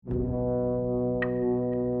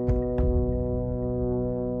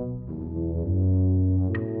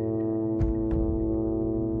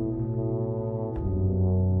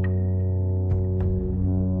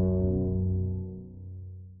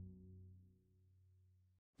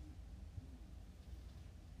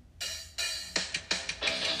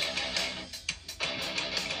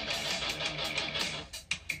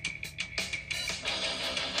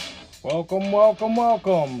Welcome, welcome,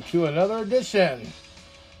 welcome to another edition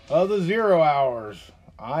of the Zero Hours.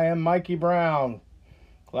 I am Mikey Brown.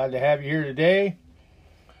 Glad to have you here today.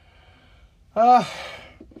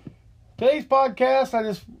 Today's podcast, I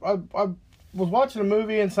was watching a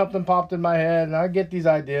movie and something popped in my head, and I get these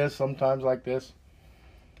ideas sometimes like this.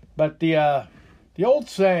 But the old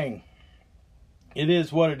saying, "It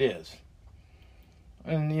is what it is,"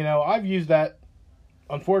 and I've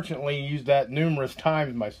unfortunately used that numerous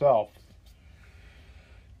times myself.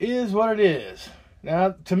 It is what it is.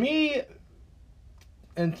 Now, to me,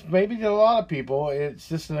 and maybe to a lot of people, it's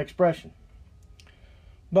just an expression.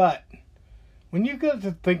 But when you get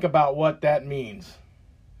to think about what that means,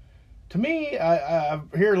 to me,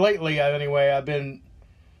 here lately, anyway, I've been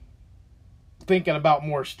thinking about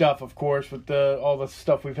more stuff, of course, with all the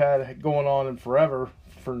stuff we've had going on in forever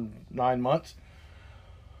for 9 months.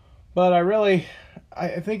 But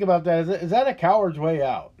I think about that. Is that a coward's way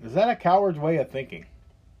out? Is that a coward's way of thinking?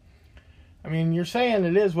 I mean, you're saying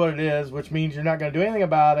it is what it is, which means you're not going to do anything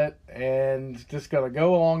about it, and it's just going to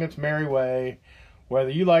go along its merry way, whether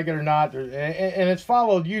you like it or not. And it's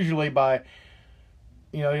followed usually by,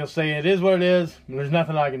 you'll say it is what it is, and there's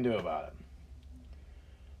nothing I can do about it.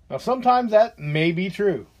 Now, sometimes that may be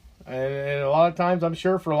true, and a lot of times, I'm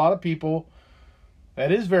sure for a lot of people,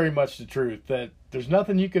 that is very much the truth, that there's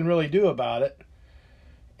nothing you can really do about it.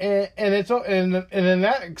 And in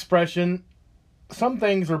that expression, some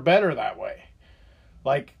things are better that way.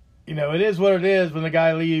 Like, it is what it is when the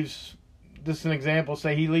guy leaves, just an example,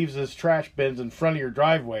 say he leaves his trash bins in front of your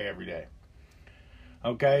driveway every day.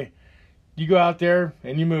 Okay? You go out there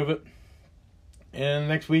and you move it. And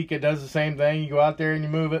next week it does the same thing. You go out there and you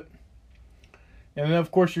move it. And then,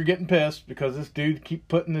 of course, you're getting pissed because this dude keep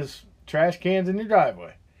putting his trash cans in your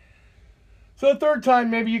driveway. So the third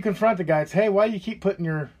time, maybe you confront the guy and say, "Hey, why do you keep putting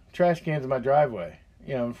your trash cans in my driveway?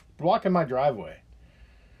 Blocking my driveway."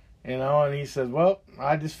 And he says, "Well,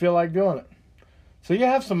 I just feel like doing it." So you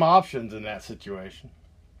have some options in that situation.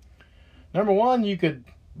 Number one, you could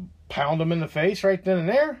pound him in the face right then and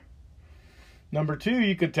there. Number two,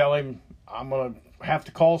 you could tell him, "I'm going to have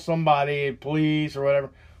to call somebody, police or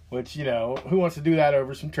whatever," which, who wants to do that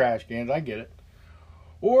over some trash cans? I get it.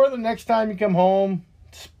 Or the next time you come home,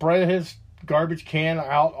 spread his garbage can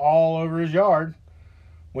out all over his yard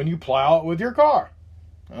when you plow it with your car.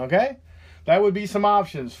 Okay? That would be some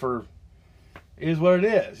options for is what it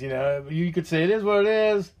is. You could say it is what it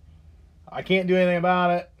is. I can't do anything about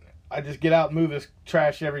it. I just get out and move this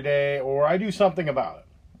trash every day, or I do something about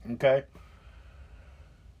it. Okay?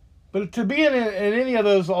 But to be in any of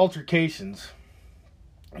those altercations,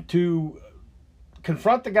 to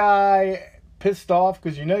confront the guy pissed off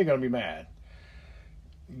because you're going to be mad,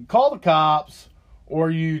 you call the cops, or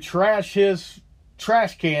you trash his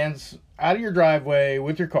trash cans out of your driveway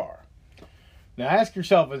with your car. Now ask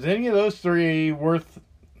yourself, is any of those three worth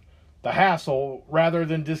the hassle rather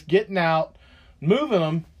than just getting out, moving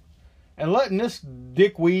them, and letting this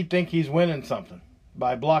dickweed think he's winning something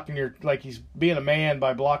by blocking like he's being a man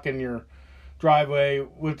by blocking your driveway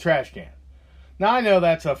with trash can? Now I know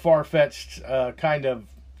that's a far-fetched kind of,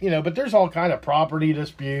 but there's all kind of property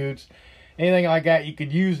disputes, anything like that you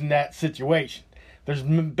could use in that situation. There's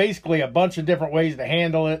basically a bunch of different ways to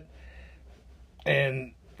handle it,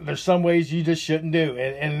 and there's some ways you just shouldn't do.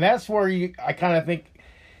 And that's where I kind of think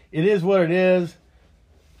it is what it is.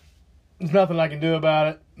 There's nothing I can do about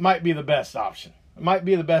it. Might be the best option. It might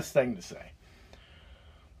be the best thing to say.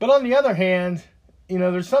 But on the other hand,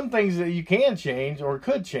 there's some things that you can change or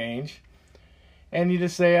could change, and you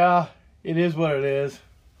just say, it is what it is.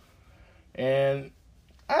 And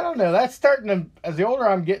I don't know, that's starting to, as the older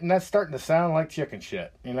I'm getting, that's starting to sound like chicken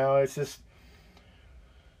shit. It's just,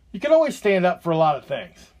 you can always stand up for a lot of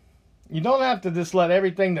things. You don't have to just let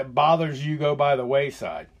everything that bothers you go by the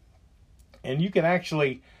wayside. And you can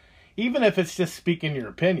actually, even if it's just speaking your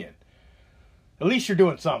opinion, at least you're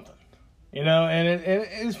doing something. And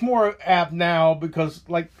it's more apt now because,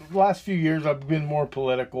 like, the last few years I've been more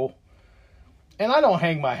political. And I don't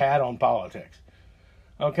hang my hat on politics.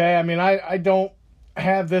 Okay? I mean, I don't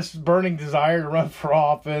have this burning desire to run for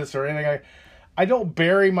office or anything. I don't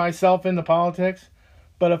bury myself into politics.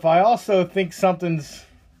 But if I also think something's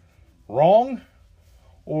wrong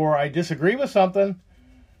or I disagree with something,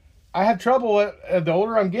 I have trouble. The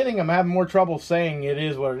older I'm getting, I'm having more trouble saying it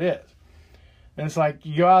is what it is. And it's like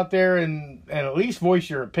you go out there and at least voice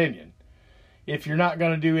your opinion if you're not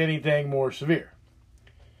going to do anything more severe.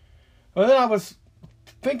 Well, then I was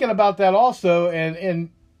thinking about that also, and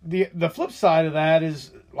the flip side of that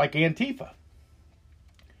is like Antifa.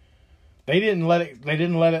 They didn't let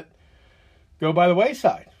it go by the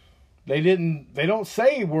wayside. They don't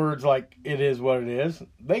say words like it is what it is.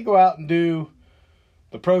 They go out and do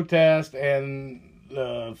the protest and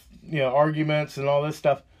the arguments and all this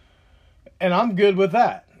stuff. And I'm good with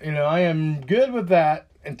that. I am good with that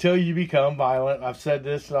until you become violent. I've said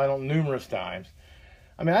this numerous times.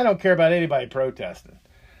 I mean, I don't care about anybody protesting.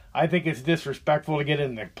 I think it's disrespectful to get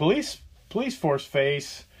in the police force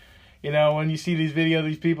face. When you see these videos,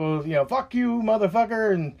 these people, fuck you,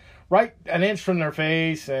 motherfucker, and right an inch from their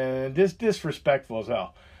face, and just disrespectful as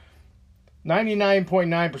hell.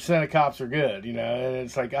 99.9% of cops are good, and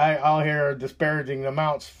it's like I'll hear disparaging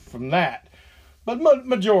amounts from that. But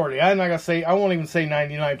majority, I'm not going to say, I won't even say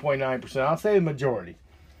 99.9%, I'll say the majority.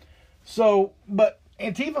 So, but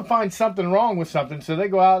Antifa finds something wrong with something, so they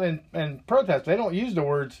go out and protest. They don't use the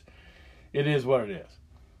words, it is what it is.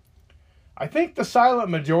 I think the silent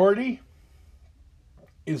majority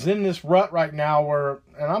is in this rut right now where,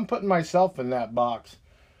 and I'm putting myself in that box,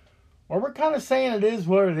 where we're kind of saying it is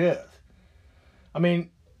what it is. I mean,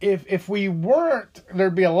 if we weren't,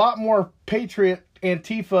 there'd be a lot more patriot,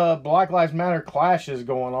 Antifa, Black Lives Matter clashes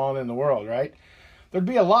going on in the world, right? There'd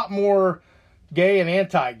be a lot more gay and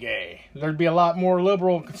anti-gay. There'd be a lot more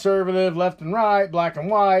liberal, conservative, left and right, black and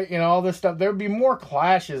white, all this stuff. There'd be more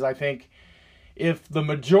clashes, I think, if the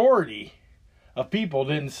majority of people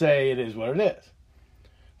didn't say it is what it is.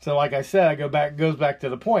 So like I said, goes back to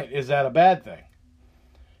the point, is that a bad thing?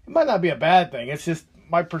 It might not be a bad thing. It's just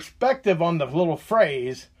my perspective on the little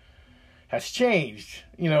phrase has changed,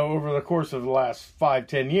 over the course of the last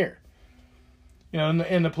 5-10 years.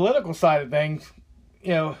 In the political side of things,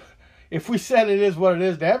 if we said it is what it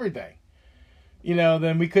is to everything,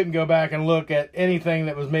 then we couldn't go back and look at anything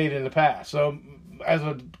that was made in the past. So as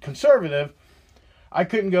a conservative, I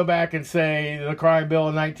couldn't go back and say the crime bill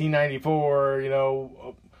in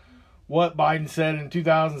 1994, what Biden said in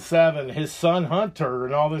 2007, his son Hunter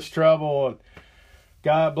and all this trouble, and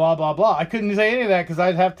God, blah, blah, blah. I couldn't say any of that because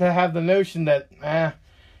I'd have to have the notion that,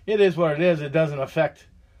 it is what it is. It doesn't affect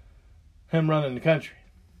him running the country.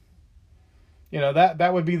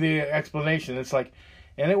 That would be the explanation. It's like,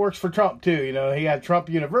 and it works for Trump too. He had Trump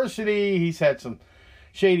University. He's had some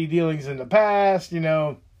shady dealings in the past,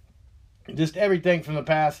 just everything from the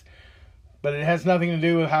past. But it has nothing to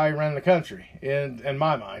do with how he ran the country, in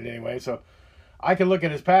my mind anyway. So I can look at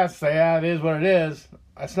his past and say, it is what it is.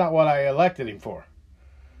 That's not what I elected him for.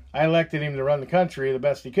 I elected him to run the country the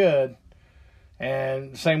best he could.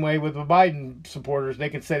 And the same way with the Biden supporters, they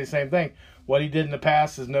can say the same thing. What he did in the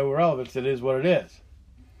past is no relevance. It is what it is.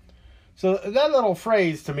 So that little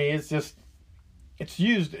phrase to me is just, it's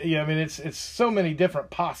used, it's so many different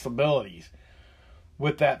possibilities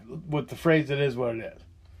with the phrase it is what it is.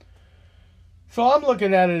 So I'm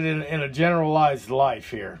looking at it in a generalized life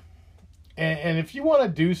here. And if you want to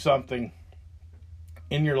do something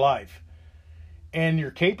in your life, and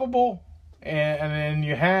you're capable, and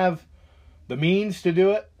you have the means to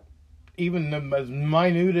do it, even as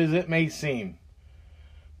minute as it may seem,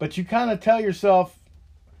 but you kind of tell yourself,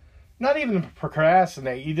 not even to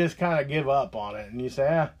procrastinate, you just kind of give up on it, and you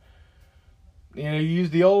say, you use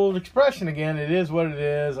the old expression again, it is what it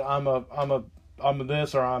is, I'm a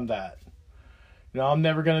this or I'm that. I'm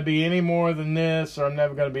never going to be any more than this, or I'm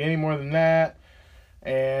never going to be any more than that.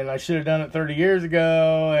 And I should have done it 30 years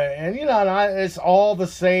ago. And it's all the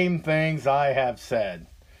same things I have said.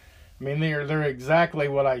 I mean, they're exactly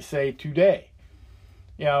what I say today.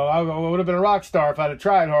 I would have been a rock star if I'd have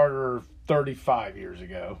tried harder 35 years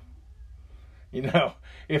ago.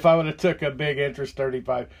 If I would have took a big interest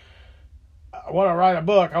 35. I want to write a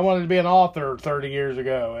book. I wanted to be an author 30 years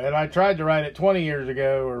ago. And I tried to write it 20 years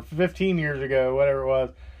ago or 15 years ago, whatever it was.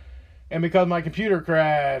 And because my computer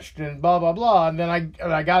crashed and blah, blah, blah. And then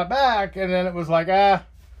I got it back. And then it was like, I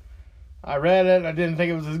read it. I didn't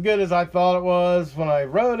think it was as good as I thought it was when I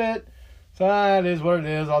wrote it. So it is what it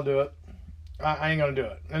is. I'll do it. I ain't going to do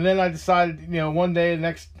it. And then I decided, one day, the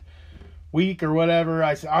next week or whatever,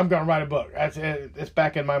 I said, I'm going to write a book. That's it. It's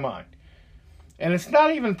back in my mind. And it's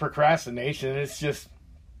not even procrastination. It's just,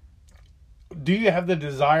 do you have the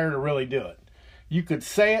desire to really do it? You could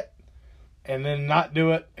say it and then not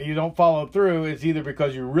do it. You don't follow through. It's either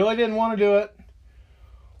because you really didn't want to do it,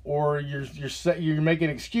 or you're making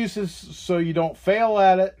excuses so you don't fail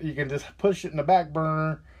at it. You can just push it in the back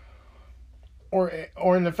burner, or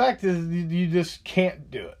in the fact is you just can't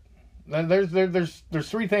do it. There's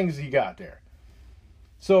three things you got there.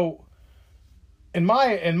 So in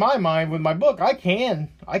my mind with my book, I can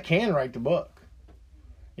write the book.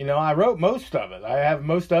 I wrote most of it. I have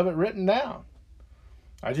most of it written down.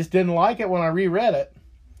 I just didn't like it when I reread it.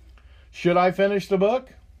 Should I finish the book?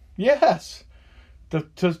 Yes.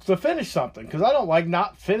 to finish something, because I don't like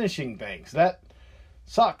not finishing things. That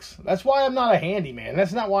sucks. That's why I'm not a handyman.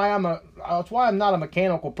 That's why I'm not a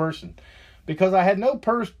mechanical person, because I have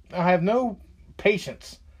no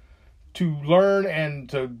patience to learn and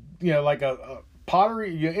to, like a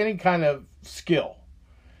pottery, any kind of skill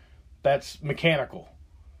that's mechanical.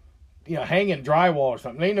 Hanging drywall or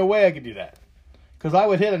something. Ain't no way I could do that. Because I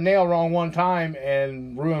would hit a nail wrong one time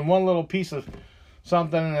and ruin one little piece of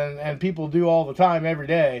something, and people do all the time, every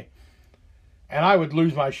day, and I would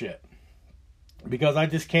lose my shit. Because I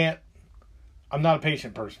just can't, I'm not a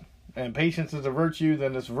patient person. And patience is a virtue,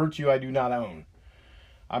 then it's a virtue I do not own.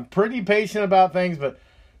 I'm pretty patient about things, but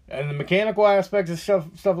and the mechanical aspects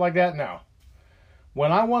of stuff like that, no.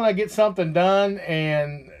 When I want to get something done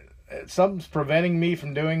and something's preventing me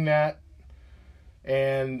from doing that,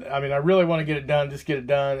 and I really want to get it done, just get it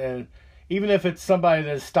done. And even if it's somebody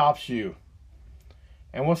that stops you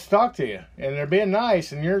and wants to talk to you, and they're being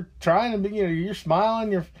nice, and you're trying to be, you're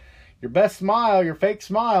smiling, your best smile, your fake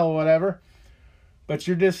smile, or whatever, but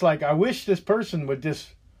you're just like, I wish this person would just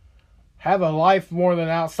have a life more than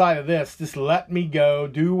outside of this. Just let me go,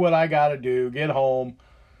 do what I got to do, get home.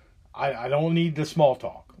 I don't need the small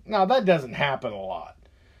talk. Now, that doesn't happen a lot.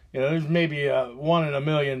 There's maybe 1 in a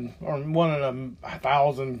million or 1 in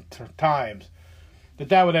 1,000 times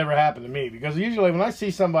that would ever happen to me. Because usually when I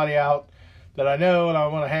see somebody out that I know and I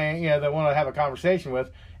want to hang, that want to have a conversation with,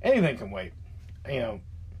 anything can wait. As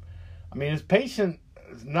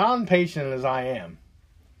non-patient as I am,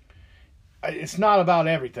 it's not about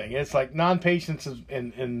everything. It's like non-patience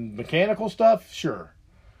in mechanical stuff, sure.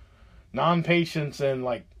 Non-patience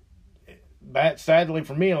in sadly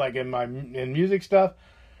for me, like in music stuff,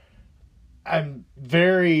 when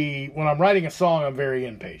I'm writing a song, I'm very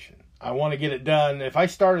impatient. I want to get it done. If I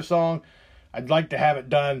start a song, I'd like to have it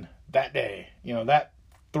done that day. That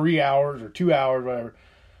 3 hours or 2 hours, whatever.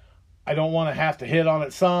 I don't want to have to hit on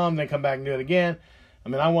it some, then come back and do it again.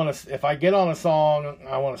 If I get on a song,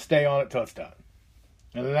 I want to stay on it till it's done.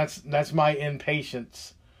 And that's my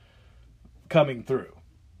impatience coming through.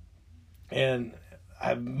 And I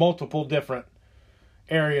have multiple different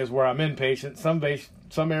areas where I'm impatient. Some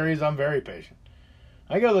areas I'm very patient.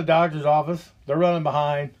 I go to the doctor's office. They're running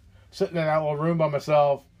behind, sitting in that little room by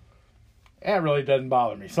myself. That really doesn't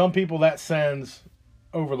bother me. Some people, that sends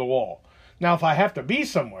over the wall. Now, if I have to be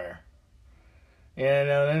somewhere, and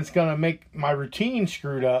then it's going to make my routine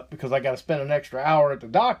screwed up because I got to spend an extra hour at the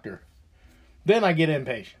doctor, then I get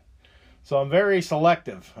impatient. So I'm very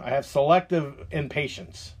selective. I have selective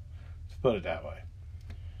impatience, to put it that way.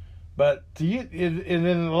 But and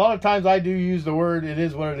then a lot of times I do use the word, it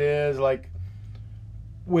is what it is, like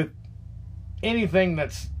with anything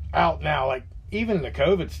that's out now, like even the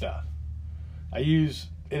COVID stuff, I use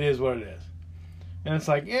it is what it is. And it's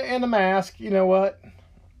like, and a mask, you know what?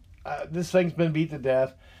 This thing's been beat to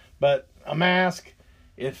death, but a mask,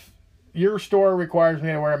 if your store requires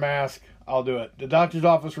me to wear a mask, I'll do it. The doctor's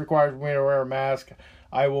office requires me to wear a mask,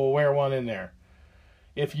 I will wear one in there.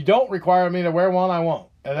 If you don't require me to wear one, I won't.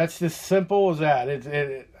 And that's just simple as that.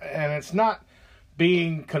 And it's not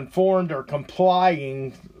being conformed or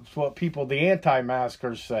complying with what the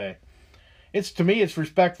anti-maskers say. To me, it's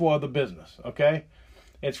respectful of the business, okay?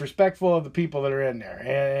 It's respectful of the people that are in there.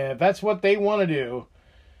 And if that's what they want to do,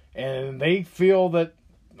 and they feel that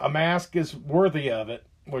a mask is worthy of it,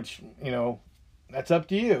 which, that's up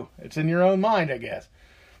to you. It's in your own mind, I guess.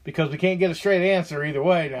 Because we can't get a straight answer either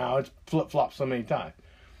way now. It's flip-flopped so many times.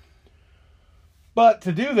 But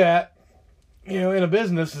to do that, in a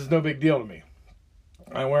business is no big deal to me.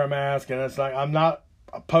 I wear a mask, and it's like, I'm not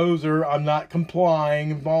a poser. I'm not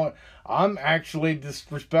complying. I'm actually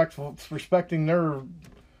respecting their,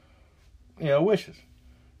 wishes.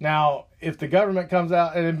 Now, if the government comes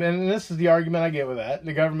out, and this is the argument I get with that,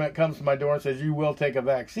 the government comes to my door and says, you will take a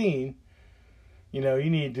vaccine, you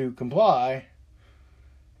need to comply.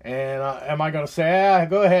 And am I going to say,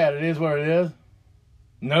 go ahead, it is what it is?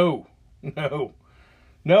 No,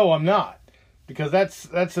 I'm not. Because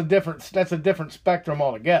that's a different spectrum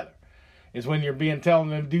altogether. Is when you're being told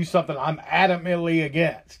to do something I'm adamantly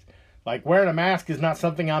against. Like wearing a mask is not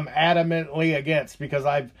something I'm adamantly against, because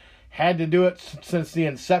I've had to do it since the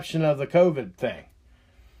inception of the COVID thing.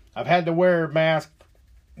 I've had to wear a mask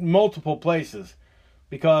multiple places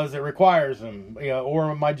because it requires them,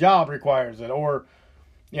 or my job requires it, or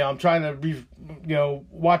I'm trying to be,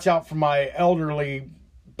 watch out for my elderly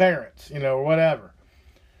parents, or whatever.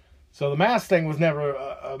 So the mask thing was never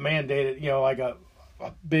mandated, like a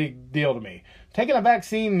big deal to me. Taking a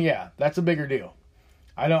vaccine, yeah, that's a bigger deal.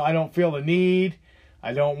 I don't feel the need.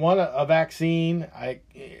 I don't want a vaccine. I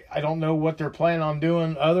don't know what they're planning on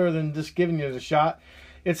doing other than just giving you the shot.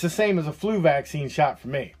 It's the same as a flu vaccine shot for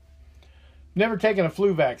me. Never taken a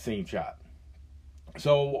flu vaccine shot.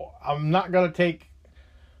 So I'm not going to take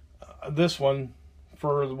this one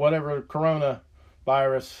for whatever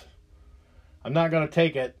coronavirus. I'm not going to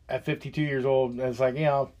take it at 52 years old. And it's like,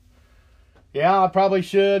 yeah, I probably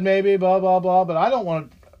should, maybe, blah, blah, blah. But I don't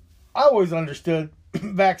want to. I always understood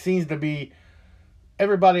vaccines to be,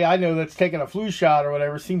 everybody I know that's taken a flu shot or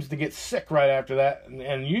whatever seems to get sick right after that.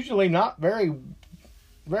 And usually not very,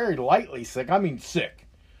 very lightly sick. I mean sick.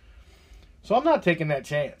 So I'm not taking that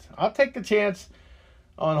chance. I'll take the chance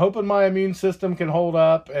on hoping my immune system can hold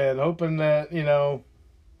up and hoping that,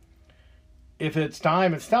 if it's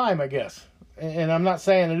time, it's time, I guess. And I'm not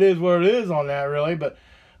saying it is what it is on that, really, but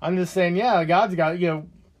I'm just saying, yeah, God's got,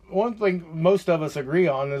 one thing most of us agree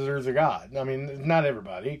on is there's a God. I mean, not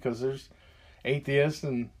everybody, because there's atheists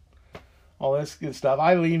and all this good stuff.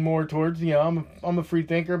 I lean more towards, I'm a free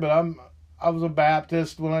thinker, but I was a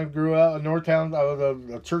Baptist when I grew up in Northtown. I was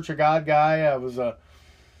a Church of God guy. I was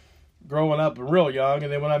growing up real young,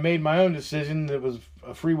 and then when I made my own decision, it was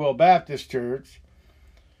a Free Will Baptist church.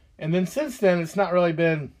 And then since then, it's not really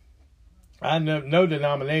been, I have no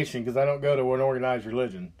denomination because I don't go to an organized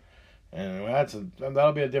religion. And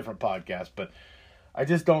that'll be a different podcast, but I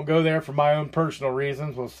just don't go there for my own personal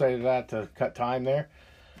reasons. We'll say that to cut time there.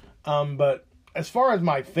 But as far as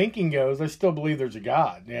my thinking goes, I still believe there's a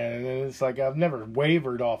God. And it's like I've never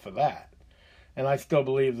wavered off of that. And I still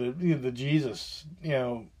believe that the Jesus,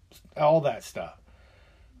 all that stuff.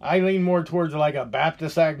 I lean more towards like a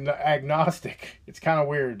Baptist agnostic. It's kind of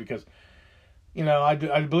weird because,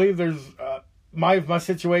 I believe there's, my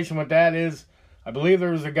situation with that is, I believe there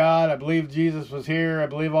was a God. I believe Jesus was here. I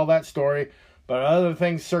believe all that story. But other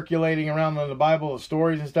things circulating around in the Bible, the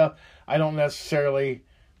stories and stuff, I don't necessarily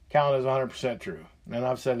count as 100% true. And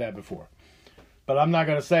I've said that before. But I'm not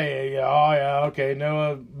going to say, okay,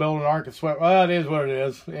 Noah built an ark and swept. Well, it is what it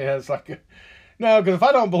is. Yeah, it's like, no, because if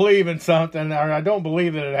I don't believe in something or I don't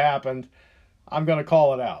believe that it happened, I'm going to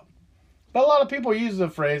call it out. But a lot of people use the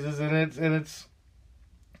phrases, and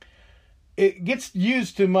it gets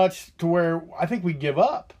used too much to where I think we give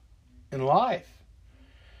up in life.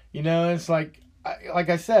 It's like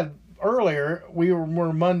I said earlier,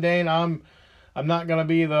 we're mundane. I'm not going to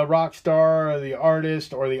be the rock star or the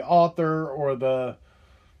artist or the author or the,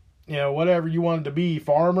 whatever you wanted to be,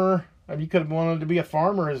 farmer. I mean, you could have wanted to be a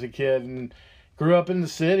farmer as a kid and grew up in the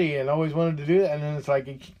city and always wanted to do that. And then it's like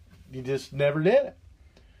you just never did it.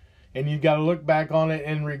 And you got to look back on it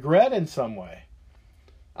and regret in some way.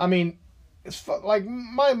 I mean, it's like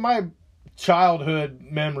my childhood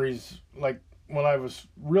memories, like when I was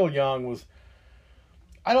real young, was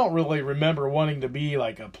I don't really remember wanting to be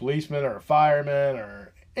like a policeman or a fireman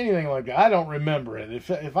or anything like that. I don't remember it.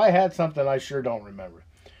 If I had something, I sure don't remember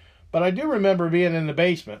it. But I do remember being in the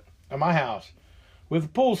basement of my house with a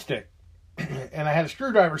pool stick, and I had a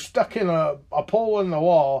screwdriver stuck in a pole in the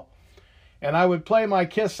wall, and I would play my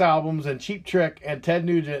Kiss albums and Cheap Trick and Ted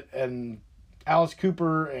Nugent and Alice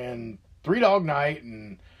Cooper and Three Dog Night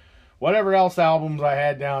and whatever else albums I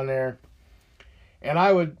had down there. And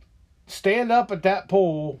I would stand up at that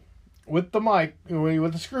pole with the mic,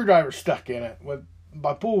 with the screwdriver stuck in it, with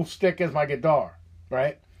my pool stick as my guitar,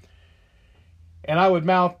 right? And I would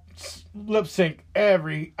lip sync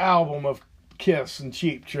every album of Kiss and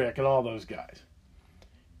Cheap Trick and all those guys.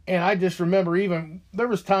 And I just remember there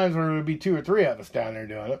was times where there would be 2 or 3 of us down there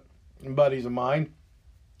doing it, and buddies of mine.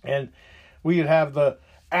 And we would have the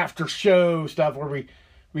after show stuff where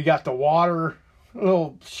we got the water,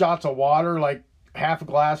 little shots of water, like half a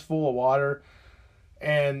glass full of water.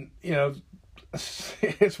 And,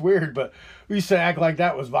 it's weird, but we used to act like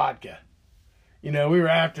that was vodka. We were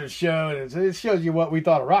after the show, and it shows you what we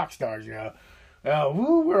thought of rock stars,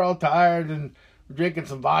 we're all tired and we're drinking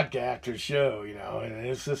some vodka after the show, and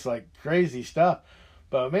it's just like crazy stuff.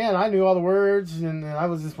 But man, I knew all the words, and I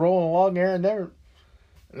was just rolling along there and there.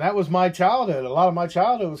 And that was my childhood. A lot of my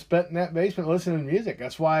childhood was spent in that basement listening to music.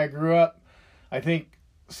 That's why I grew up, I think,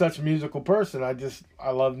 such a musical person.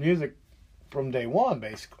 I loved music from day one,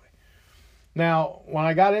 basically. Now, when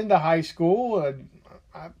I got into high school,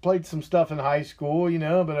 I played some stuff in high school,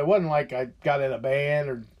 but it wasn't like I got in a band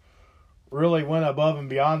or really went above and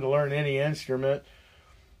beyond to learn any instrument.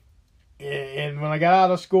 And when I got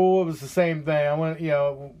out of school, it was the same thing. I went,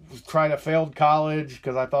 tried a failed college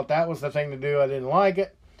because I thought that was the thing to do. I didn't like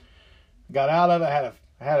it. Got out of it,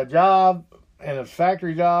 had a job and a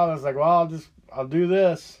factory job. I was like, well, I'll do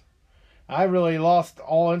this. I really lost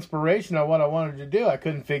all inspiration of what I wanted to do. I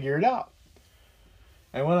couldn't figure it out.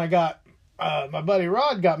 And when I got my buddy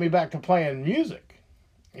Rod got me back to playing music,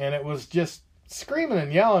 and it was just screaming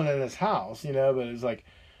and yelling in his house, but it was like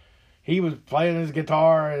he was playing his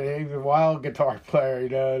guitar, and he was a wild guitar player,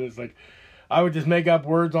 and it's like I would just make up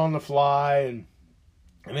words on the fly,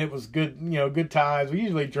 and it was good, good times. We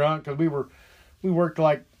usually drunk because we worked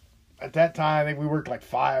like, at that time, I think we worked like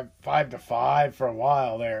 5 to 5 for a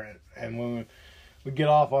while there, and when we'd get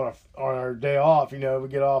off on our day off, we'd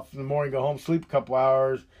get off in the morning, go home, sleep a couple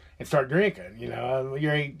hours, and start drinking,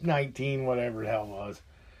 you're 19, whatever the hell it was,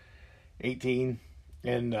 18,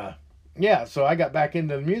 and so I got back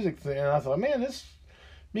into the music thing, and I thought, man, this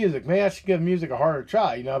music, maybe I should give music a harder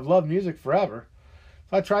try. I've loved music forever,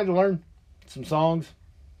 so I tried to learn some songs.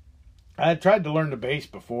 I had tried to learn the bass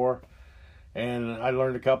before, and I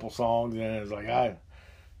learned a couple songs, and it was like I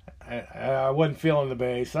wasn't feeling the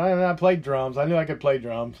bass. I played drums. I knew I could play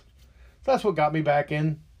drums. So that's what got me back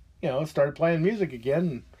in, started playing music again,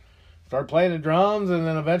 and started playing the drums, and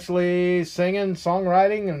then eventually singing,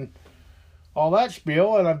 songwriting, and all that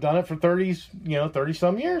spiel, and I've done it for 30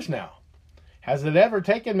 some years now. Has it ever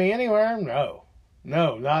taken me anywhere? No,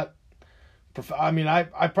 not.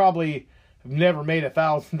 I probably have never made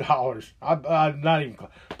 $1,000.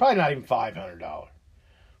 Probably not even $500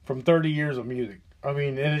 from 30 years of music. And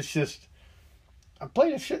it's just, I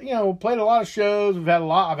played played a lot of shows. I've had a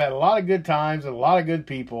lot of good times and a lot of good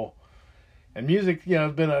people. And music,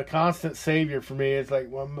 has been a constant savior for me. It's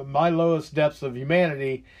like my lowest depths of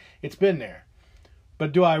humanity, it's been there.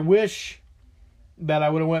 But do I wish that I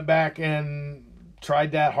would have went back and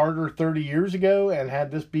tried that harder 30 years ago and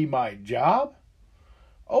had this be my job?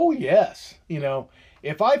 Oh, yes.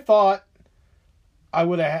 If I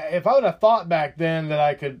would have thought back then that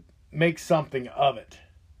I could make something of it.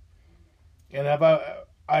 And if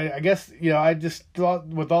I guess, I just thought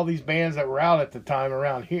with all these bands that were out at the time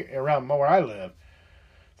around where I live,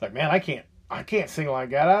 it's like, man, I can't sing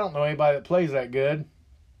like that. I don't know anybody that plays that good.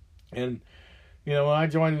 And, when I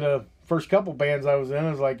joined the first couple bands I was in,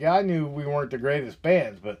 it was like, yeah, I knew we weren't the greatest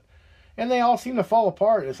bands, and they all seem to fall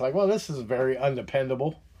apart. It's like, well, this is very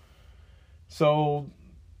undependable. So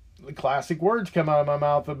the classic words come out of my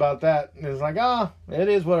mouth about that. And it's like, it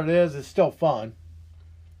is what it is. It's still fun.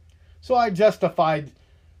 So I justified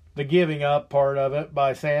the giving up part of it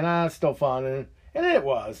by saying, it's still fun. And it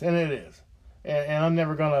was, and it is. And I'm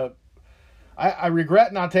never going to, I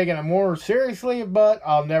regret not taking it more seriously, but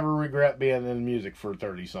I'll never regret being in music for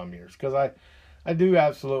 30 some years. Because I do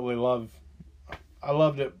absolutely I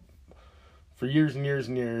loved it for years and years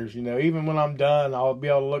and years. Even when I'm done, I'll be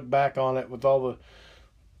able to look back on it with all the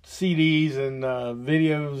CDs and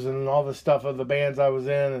videos and all the stuff of the bands I was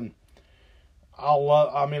in, and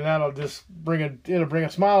that'll just bring a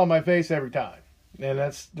smile on my face every time. And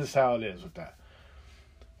that's just how it is with that.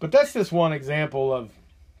 But that's just one example of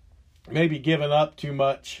maybe giving up too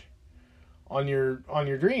much on your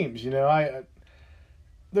dreams.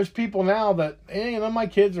 There's people now that, my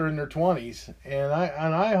kids are in their 20s, and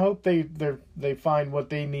I hope they find what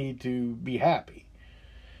they need to be happy.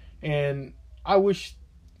 And I wish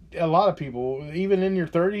a lot of people, even in your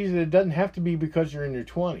 30s, it doesn't have to be because you're in your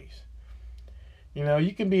 20s.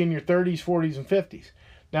 You can be in your 30s, 40s, and 50s.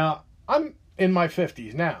 Now, I'm in my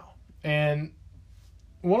 50s now, and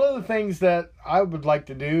one of the things that I would like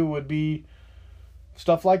to do would be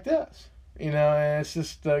stuff like this. And it's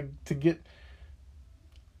just to get...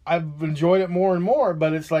 I've enjoyed it more and more,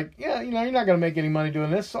 but it's like, you're not going to make any money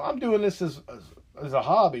doing this, so I'm doing this as a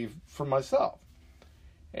hobby for myself.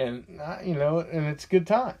 And, and it's a good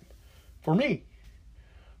time for me.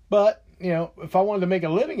 But, if I wanted to make a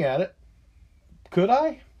living at it, could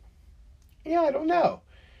I? Yeah, I don't know.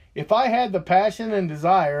 If I had the passion and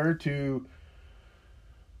desire to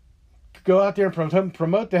go out there and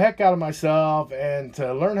promote the heck out of myself and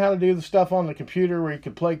to learn how to do the stuff on the computer where you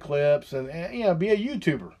can play clips and be a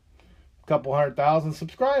YouTuber, a couple 100,000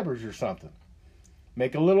 subscribers or something,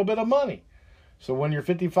 make a little bit of money. So when you're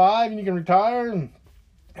 55 and you can retire and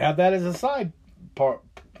have that as a side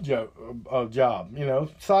job,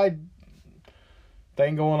 side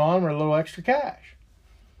thing going on with a little extra cash.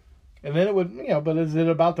 And then it would, but is it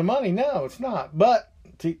about the money? No, it's not. But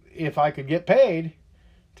if I could get paid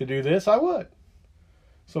to do this, I would.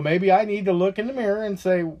 So maybe I need to look in the mirror and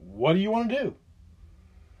say, what do you want to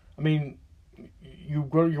do?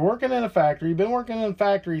 You're working in a factory. You've been working in a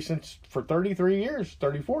factory for 33 years,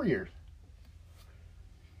 34 years.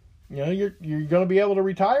 You're going to be able to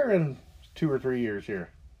retire in 2 or 3 years here.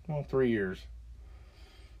 Well, 3 years.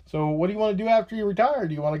 So what do you want to do after you retire?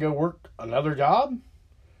 Do you want to go work another job?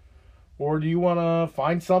 Or do you want to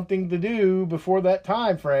find something to do before that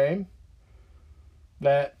time frame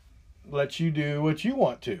that lets you do what you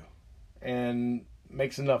want to? and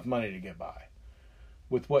makes enough money to get by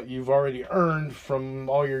with what you've already earned from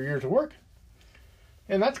all your years of work.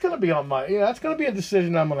 And that's going to be that's going to be a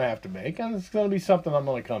decision I'm going to have to make, and it's going to be something I'm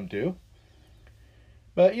going to come to.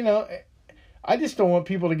 But, I just don't want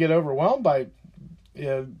people to get overwhelmed by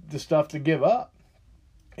the stuff to give up.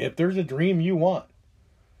 If there's a dream you want,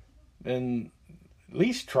 then at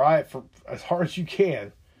least try it for as hard as you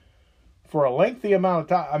can for a lengthy amount of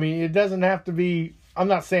time. I mean, it doesn't have to be, I'm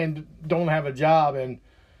not saying don't have a job and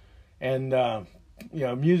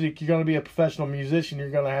music, you're going to be a professional musician, you're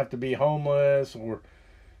going to have to be homeless or,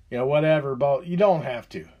 whatever, but you don't have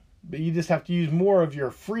to. But you just have to use more of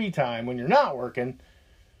your free time when you're not working,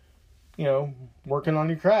 working on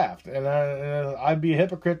your craft. And I'd be a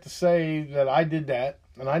hypocrite to say that I did that,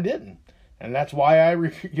 and I didn't. And that's why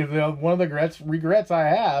one of the regrets I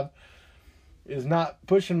have is not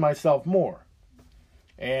pushing myself more.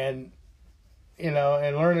 And, and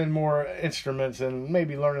learning more instruments and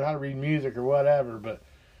maybe learning how to read music or whatever. But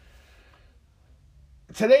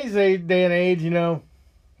today's day and age,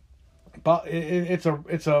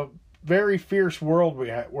 it's a very fierce world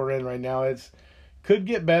we're in right now. It's could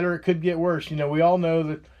get better, it could get worse. We all know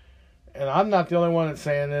that, and I'm not the only one that's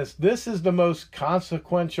saying this. This is the most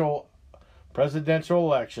consequential presidential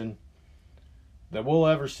election that we'll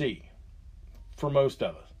ever see for most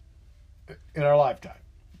of us in our lifetime.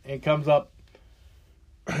 It comes up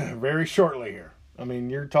very shortly here. I mean,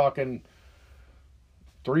 you're talking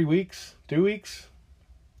 3 weeks, 2 weeks,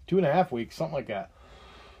 2.5 weeks, something like that.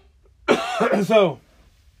 So,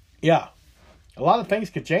 yeah, a lot of things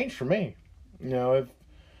could change for me. If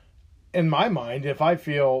in my mind, if I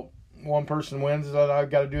feel one person wins, then I've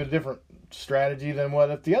got to do a different strategy than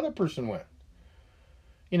what if the other person wins.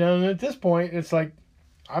 And at this point, it's like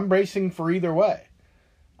I'm bracing for either way.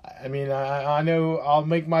 I mean, I know I'll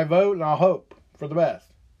make my vote and I'll hope for the best.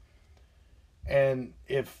 And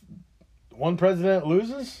if one president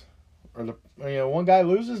loses, or one guy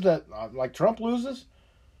loses that like Trump loses,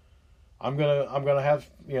 I'm gonna have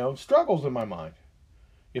struggles in my mind.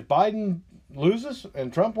 If Biden loses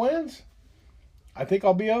and Trump wins, I think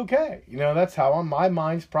I'll be okay. That's how my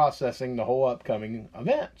mind's processing the whole upcoming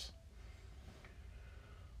events.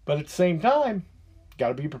 But at the same time, got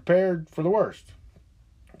to be prepared for the worst.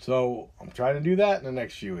 So I'm trying to do that in the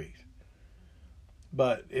next few weeks.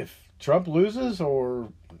 But if Trump loses,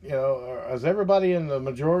 or as everybody in the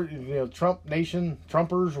majority, Trump Nation,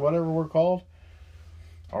 Trumpers, whatever we're called,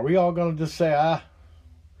 are we all going to just say,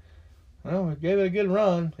 well, we gave it a good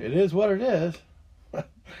run. It is what it is.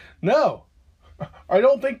 No, I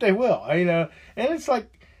don't think they will. And it's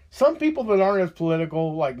like some people that aren't as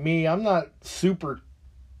political like me. I'm not super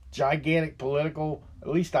gigantic political. At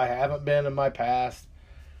least I haven't been in my past.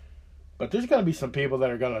 But there's going to be some people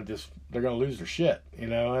that are going to they're going to lose their shit,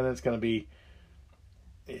 and it's going to be,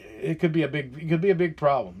 it could be a big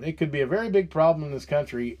problem. It could be a very big problem in this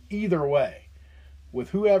country either way, with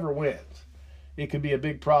whoever wins. It could be a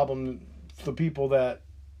big problem for people that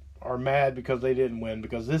are mad because they didn't win,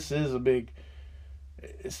 because this is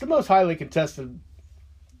it's the most highly contested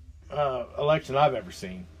election I've ever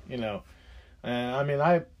seen, And I mean,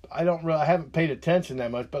 I haven't paid attention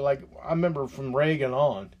that much, but like I remember from Reagan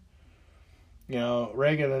on,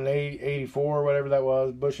 Reagan in 84, whatever that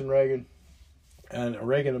was, Bush and Reagan, and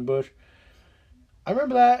Reagan and Bush. I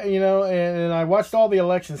remember that, and I watched all the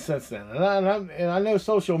elections since then, and I know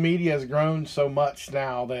social media has grown so much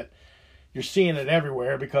now that you're seeing it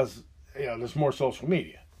everywhere because there's more social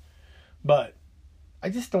media. But I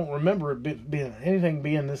just don't remember it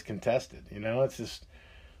being this contested. It's just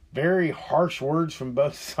very harsh words from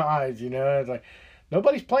both sides. It's like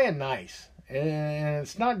nobody's playing nice, and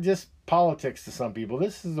it's not just politics to some people.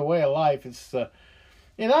 This is the way of life. It's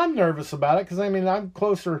and I'm nervous about it because I'm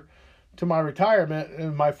closer to my retirement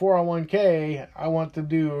and my 401k. I want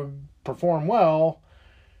to perform well,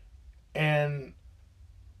 and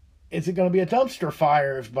is it going to be a dumpster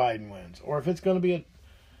fire if Biden wins, or if it's going to be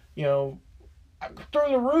through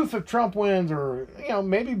the roof if Trump wins, or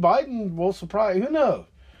maybe Biden will surprise. Who knows?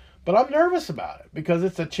 But I'm nervous about it because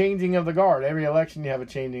it's a changing of the guard. Every election you have a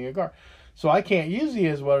changing of guard. So I can't use the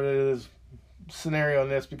is what it is scenario in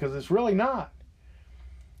this because it's really not.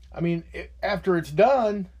 After it's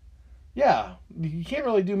done, yeah, you can't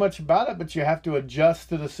really do much about it, but you have to adjust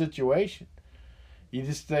to the situation. You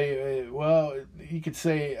just say, you could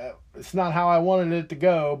say, it's not how I wanted it to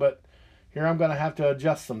go, but here I'm going to have to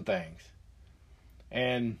adjust some things.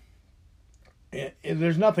 And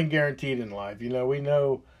there's nothing guaranteed in life. We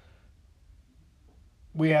know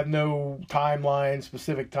we have no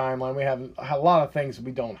specific timeline. We have a lot of things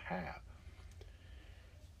we don't have.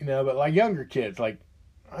 But like younger kids, like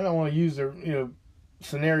I don't want to use their,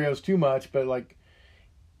 scenarios too much, but like,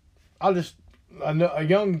 I know a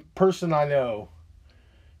young person I know,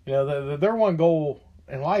 their one goal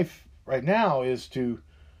in life right now is to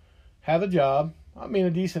have a job. I mean,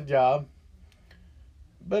 a decent job.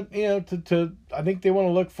 But, I think they want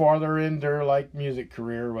to look farther in their, like, music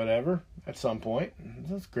career or whatever at some point.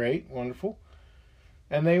 That's great, wonderful.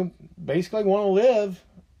 And they basically want to live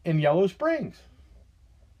in Yellow Springs,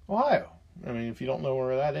 Ohio. I mean, if you don't know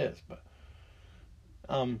where that is. But,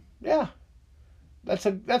 yeah, that's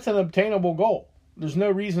an obtainable goal. There's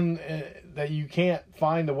no reason that you can't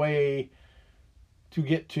find a way to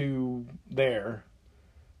get to there,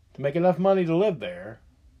 to make enough money to live there,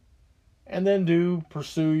 and then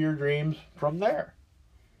pursue your dreams from there.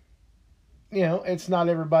 It's not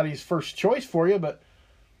everybody's first choice for you, but,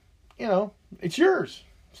 it's yours.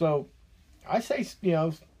 So I say,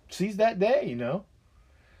 seize that day,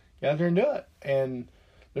 Get out there and do it. And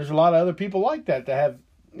there's a lot of other people like that have,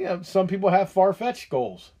 some people have far-fetched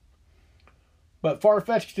goals. But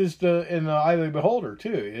far-fetched is in the eye of the beholder,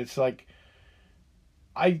 too. It's like,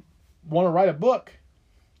 I want to write a book.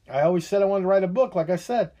 I always said I wanted to write a book. Like I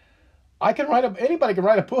said, anybody can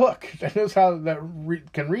write a book that knows how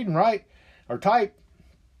can read and write or type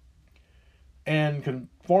and can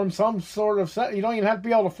form some sort of sentence. You don't even have to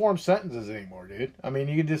be able to form sentences anymore, dude. I mean,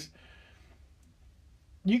 you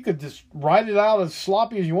could just write it out as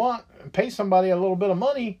sloppy as you want and pay somebody a little bit of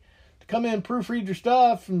money to come in, proofread your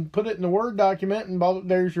stuff, and put it in a Word document, and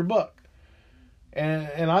there's your book.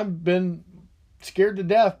 And I've been scared to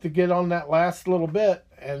death to get on that last little bit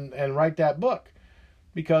and write that book,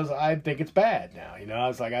 because I think it's bad now. I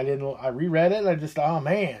was like, I reread it and I just thought, oh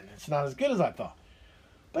man, it's not as good as I thought.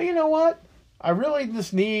 But you know what? I really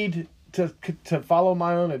just need to follow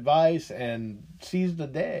my own advice and seize the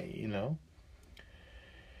day,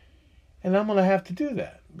 And I'm going to have to do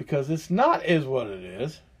that, because it's not is what it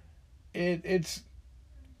is. It's,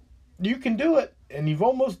 you can do it, and you've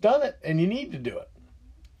almost done it, and you need to do it.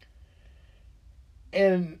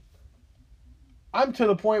 And I'm to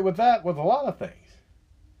the point with that with a lot of things.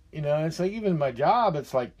 It's like, even my job,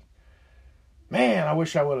 it's like, man, I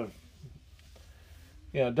wish I would have,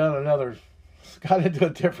 got into a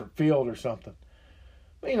different field or something.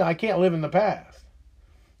 But, I can't live in the past.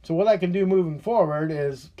 So what I can do moving forward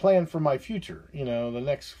is plan for my future, the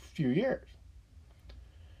next few years.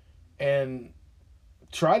 And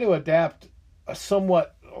try to adapt a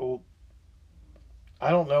somewhat, I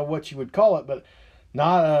don't know what you would call it, but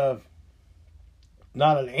not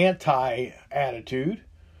an anti-attitude,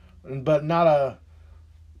 but not a,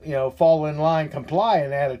 fall in line,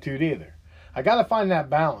 compliant attitude either. I got to find that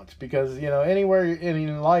balance, because, anywhere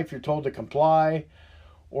in life you're told to comply,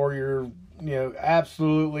 or you're,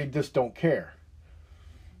 absolutely just don't care.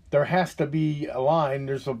 There has to be a line.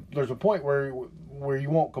 There's a point where you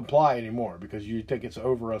won't comply anymore because you think it's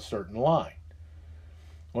over a certain line.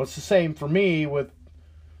 Well, it's the same for me with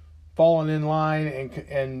falling in line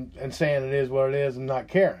and saying it is what it is and not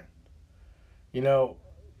caring.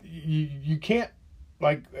 You can't,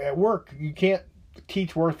 like at work, you can't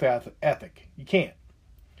teach work ethic. You can't.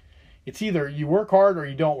 It's either you work hard or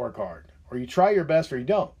you don't work hard, or you try your best or you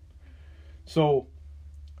don't. So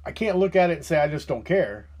I can't look at it and say I just don't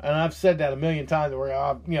care. And I've said that a million times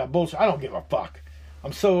where, bullshit, I don't give a fuck.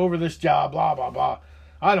 I'm so over this job, blah, blah, blah.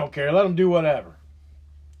 I don't care. Let them do whatever.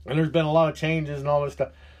 And there's been a lot of changes and all this stuff.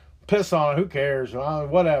 Piss on it. Who cares?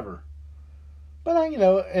 Whatever. But,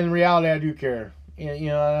 in reality, I do care.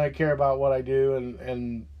 I care about what I do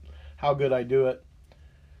and how good I do it.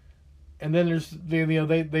 And then there's,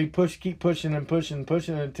 they keep pushing and pushing and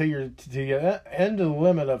pushing until you're to the end of the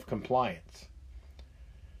limit of compliance.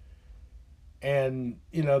 And,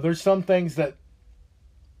 there's some things that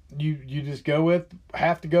you just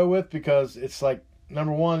have to go with, because it's like,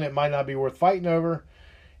 number one, it might not be worth fighting over.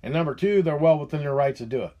 And number two, they're well within their rights to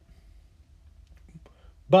do it.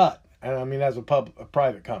 But, and I mean, as a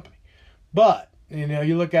private company. But,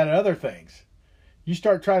 you look at other things. You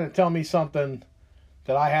start trying to tell me something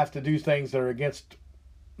that I have to do things that are against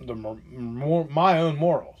my own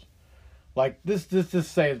morals. Like, just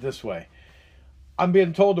say it this way. I'm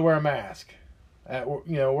being told to wear a mask.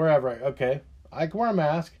 Wherever. Okay, I can wear a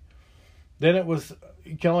mask. Then it was,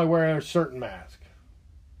 you can only wear a certain mask.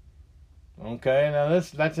 Okay, now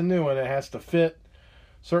that's a new one. It has to fit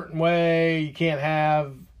a certain way. You can't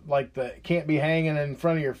have, can't be hanging in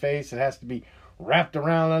front of your face. It has to be wrapped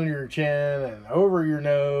around under your chin and over your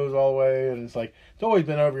nose all the way. And it's like, it's always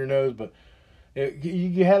been over your nose, but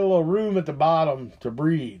you had a little room at the bottom to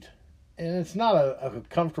breathe. And it's not a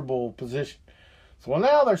comfortable position. So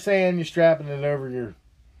now they're saying you're strapping it over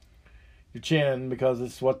your chin because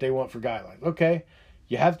it's what they want for guidelines. Okay,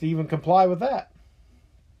 you have to even comply with that.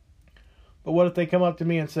 But what if they come up to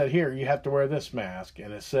me and said, here, you have to wear this mask,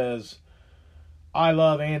 and it says, I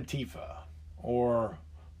love Antifa, or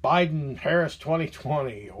Biden Harris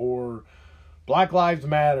 2020, or Black Lives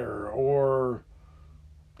Matter, or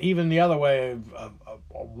even the other way,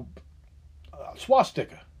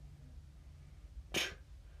 swastika.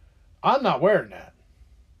 I'm not wearing that.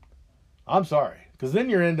 I'm sorry. Because then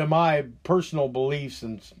you're into my personal beliefs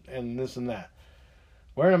and this and that.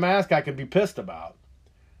 Wearing a mask I could be pissed about.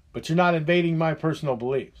 But you're not invading my personal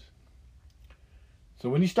beliefs. So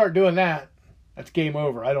when you start doing that, that's game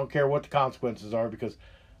over. I don't care what the consequences are because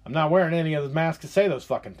I'm not wearing any of the masks to say those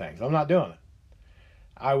fucking things. I'm not doing it.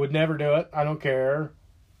 I would never do it. I don't care.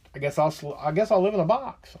 I guess I'll live in a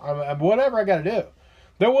box. Whatever I got to do.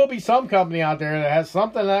 There will be some company out there that has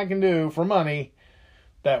something I can do for money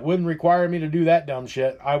that wouldn't require me to do that dumb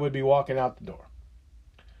shit. I would be walking out the door.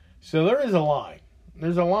 So there is a line.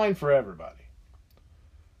 There's a line for everybody.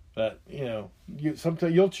 But,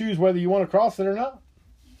 sometimes you'll choose whether you want to cross it or not.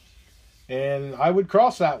 And I would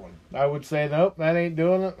cross that one. I would say, nope, that ain't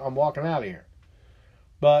doing it. I'm walking out of here.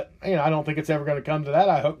 But, I don't think it's ever going to come to that.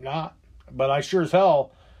 I hope not. But I sure as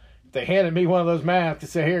hell, if they handed me one of those masks to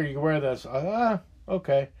say, here, you can wear this.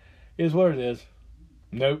 Okay. Is what it is.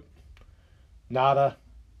 Nope. Not a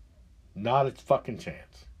fucking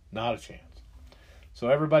chance. Not a chance. So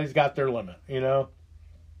everybody's got their limit,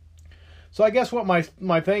 So I guess what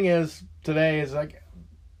my thing is today is like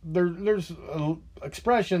there's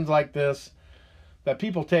expressions like this that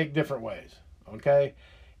people take different ways, okay?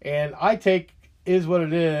 And I take is what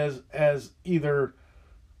it is as either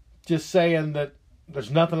just saying that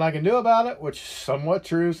there's nothing I can do about it, which is somewhat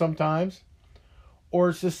true sometimes, or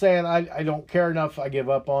it's just saying I don't care enough, I give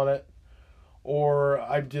up on it, or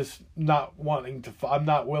I'm just not I'm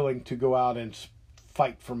not willing to go out and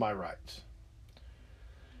fight for my rights.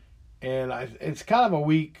 And it's kind of a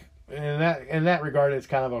weak, in that regard, it's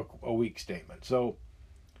kind of a weak statement. So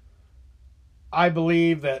I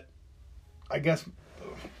believe that, I guess,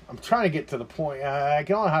 I'm trying to get to the point. I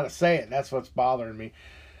don't know how to say it. That's what's bothering me.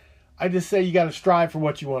 I just say you got to strive for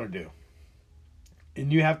what you want to do.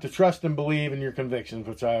 And you have to trust and believe in your convictions,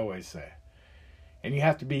 which I always say. And you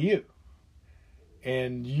have to be you.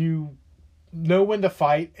 And you know when to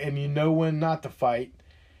fight and you know when not to fight.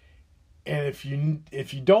 And if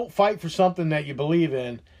you don't fight for something that you believe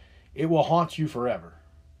in, it will haunt you forever.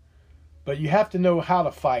 But you have to know how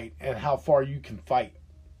to fight and how far you can fight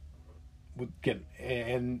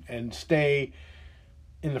and stay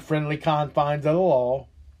in the friendly confines of the law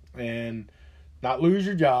and not lose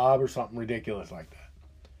your job or something ridiculous like that.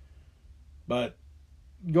 But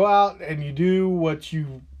go out and you do what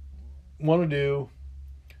you want to do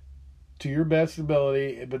to your best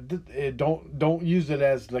ability, but don't use it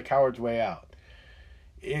as the coward's way out.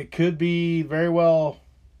 It could be very well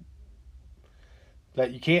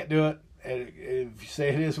that you can't do it. If you say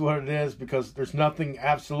it is what it is, because there's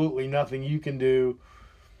absolutely nothing you can do,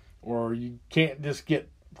 or you can't just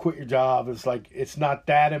quit your job. It's like it's not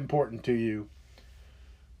that important to you.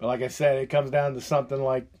 But like I said, it comes down to something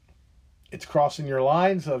like it's crossing your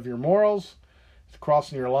lines of your morals. It's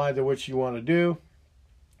crossing your lines of what you want to do.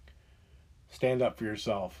 Stand up for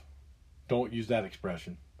yourself. Don't use that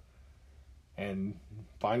expression. And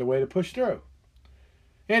find a way to push through.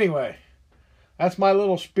 Anyway, that's my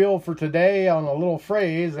little spiel for today on a little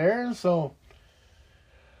phrase there. So,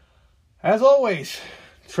 as always,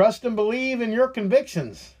 trust and believe in your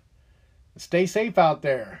convictions. Stay safe out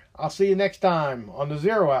there. I'll see you next time on the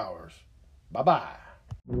 0 Hours. Bye-bye.